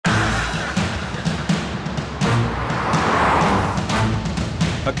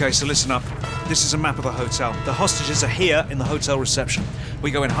OK, so listen up. This is a map of the hotel. The hostages are here in the hotel reception.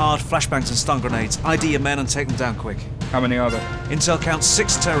 We go in hard, flashbangs and stun grenades. ID your men and take them down quick. How many are there? Intel counts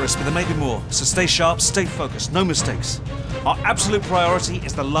 6 terrorists, but there may be more. So stay sharp, stay focused, no mistakes. Our absolute priority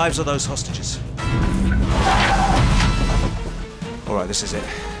is the lives of those hostages. All right, this is it.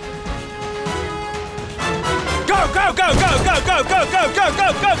 Go, go, go, go, go, go, go, go, go,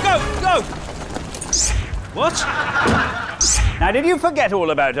 go, go, go, go! What? Now, did you forget all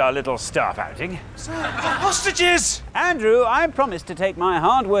about our little staff outing? Sir, the hostages! Andrew, I promised to take my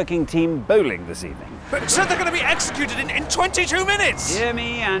hard-working team bowling this evening. But, sir, they're going to be executed in 22 minutes! Hear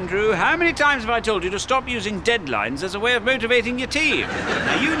me, Andrew. How many times have I told you to stop using deadlines as a way of motivating your team?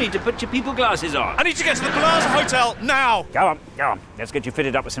 Now, you need to put your people glasses on. I need to get to the Plaza Hotel now! Go on, go on. Let's get you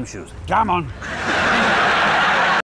fitted up with some shoes. Come on.